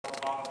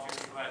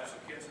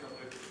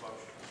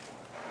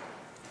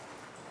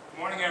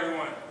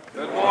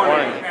Good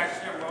morning.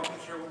 Pastor, welcome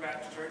to Sherwood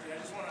Baptist Church. And I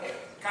just want to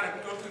kind of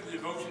go through the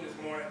devotion this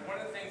morning. One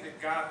of the things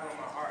that God put on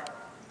my heart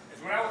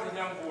is when I was a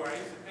young boy, I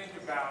used to think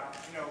about,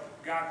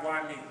 God,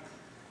 why me?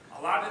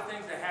 A lot of the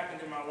things that happened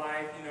in my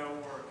life,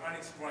 were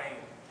unexplained.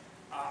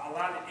 A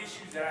lot of the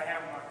issues that I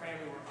have with my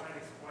family were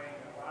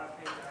unexplained. A lot of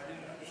things that I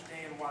didn't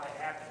understand why they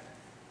happened.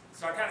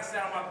 So I kind of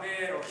sat on my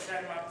bed or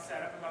sat up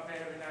in my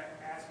bed every night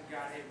asking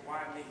God, hey,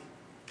 why me?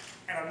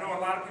 And I know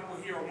a lot of people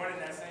here are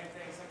wondering that same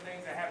thing. Some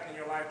things that happen in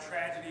your life,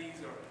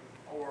 tragedies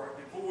or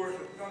divorce,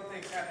 or some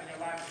things happen in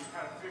your life, and you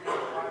kind of figure out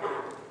why.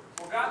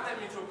 Well, God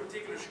led me to a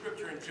particular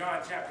scripture in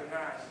John chapter 9.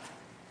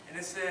 And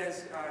it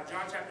says,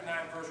 John chapter 9,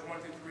 verse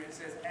 1 through 3, it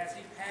says, as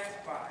he passed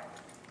by,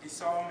 he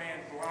saw a man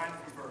blind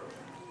from birth.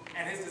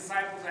 And his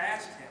disciples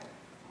asked him,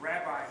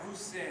 Rabbi, who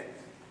sinned,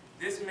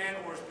 this man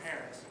or his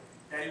parents,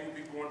 that he would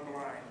be born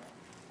blind?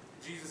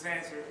 Jesus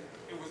answered,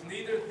 it was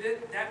neither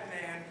that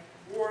man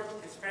or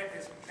his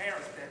parents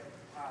that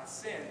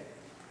sinned,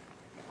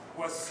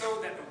 was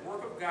so that the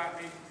work of God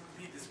may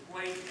be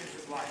displayed in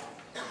his life.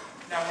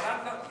 Now,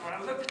 when I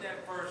looked at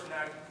that verse and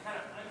I kind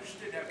of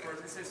understood that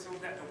verse, it says, so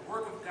that the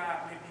work of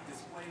God may be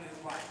displayed in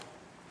his life.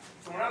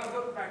 So when I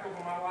look back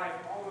over my life,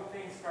 all the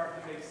things start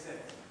to make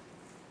sense.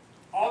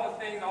 All the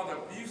things, all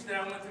the abuse that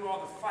I went through,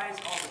 all the fights,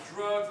 all the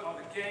drugs, all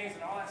the gangs,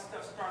 and all that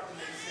stuff started to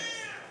make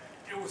sense.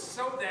 It was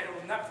so that it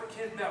was not for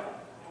Ken Bevel.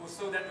 It was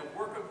so that the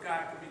work of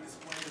God could be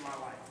displayed in my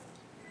life.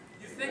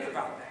 You think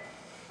about that.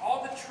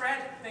 All the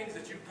tragic things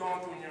that you've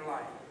gone through in your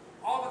life,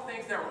 all the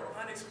things that were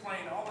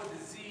unexplained, all the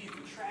disease,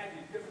 the tragedy,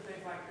 different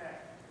things like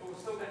that, it was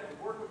so that the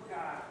work of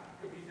God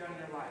could be done in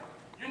your life.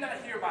 You're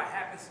not here by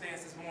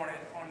happenstance this morning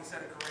on the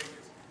set of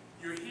Courageous.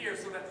 You're here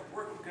so that the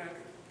work of God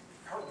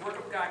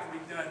can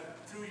be done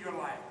through your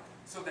life,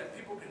 so that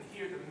people can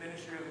hear the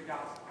ministry of the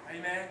gospel.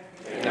 Amen?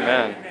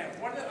 Amen. Amen.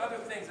 One of the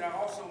other things that I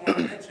also want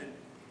to mention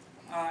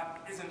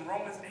is in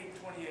Romans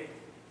 8:28.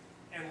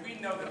 And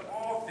we know that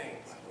all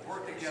things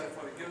work together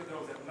for the good of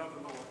those that love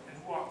the Lord and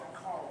who are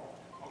called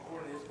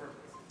according to his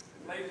purpose.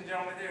 Ladies and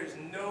gentlemen, there is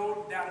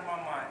no doubt in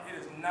my mind, it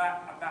is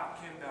not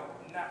about Ken Bevel,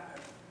 not the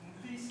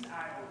least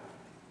iota.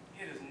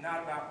 It is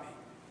not about me.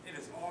 It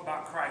is all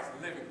about Christ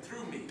living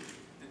through me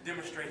to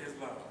demonstrate his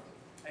love.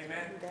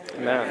 Amen?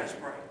 Amen. Let's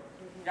pray.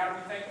 God,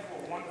 we thank you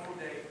for a wonderful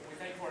day. We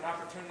thank you for an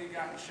opportunity,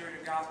 God, to share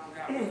your gospel.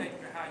 God, we thank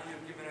you for how you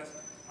have given us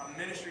a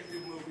ministry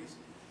through movies.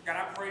 God,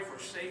 I pray for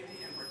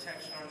safety and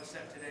protection on the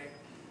set today.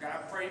 God,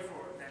 I pray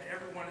for that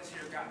everyone is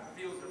here, God,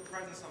 feels the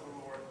presence of the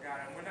Lord, God,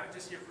 and we're not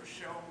just here for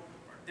show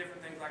or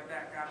different things like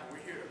that, God, but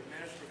we're here to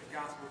minister the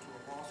gospel to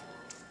a lost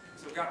world.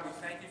 So, God, we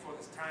thank you for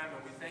this time,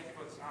 and we thank you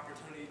for this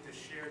opportunity to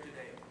share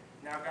today.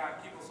 Now, God,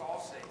 keep us all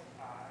safe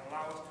and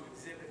allow us to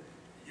exhibit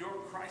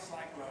your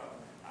Christ-like love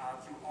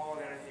through all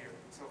that are here.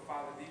 So,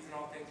 Father, these and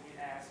all things we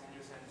ask in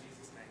your Son,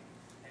 Jesus' name.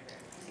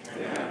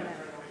 Amen. Amen.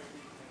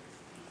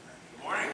 Good morning.